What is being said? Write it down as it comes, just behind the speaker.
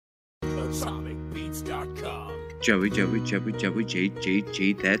SonicBeats.com. Joey,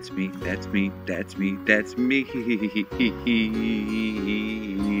 J, that's me.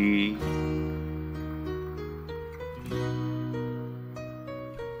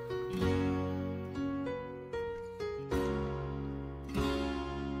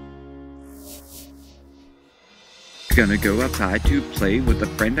 Gonna go outside to play with a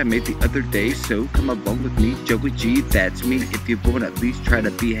friend I made the other day, so come along with me, Joey G, that's me. If you won't at least try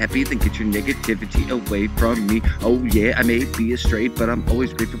to be happy, then get your negativity away from me. Oh yeah, I may be astray, but I'm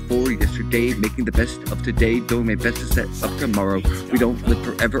always grateful for yesterday, making the best of today, doing my best to set up tomorrow. We don't live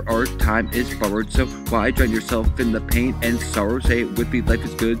forever, our time is borrowed, so why drown yourself in the pain and sorrow? Say it with me, life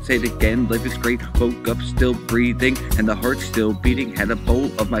is good, say it again, life is great. Woke up still breathing, and the heart still beating. Had a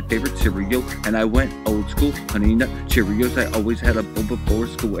bowl of my favorite cereal, and I went old school, Honey Nut Cheerios. I always had a bowl before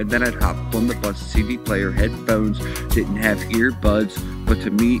school, and then I'd hop on the bus, CD player, headphones, didn't have earbuds, but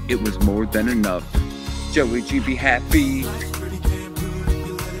to me it was more than enough. Joey G, be happy.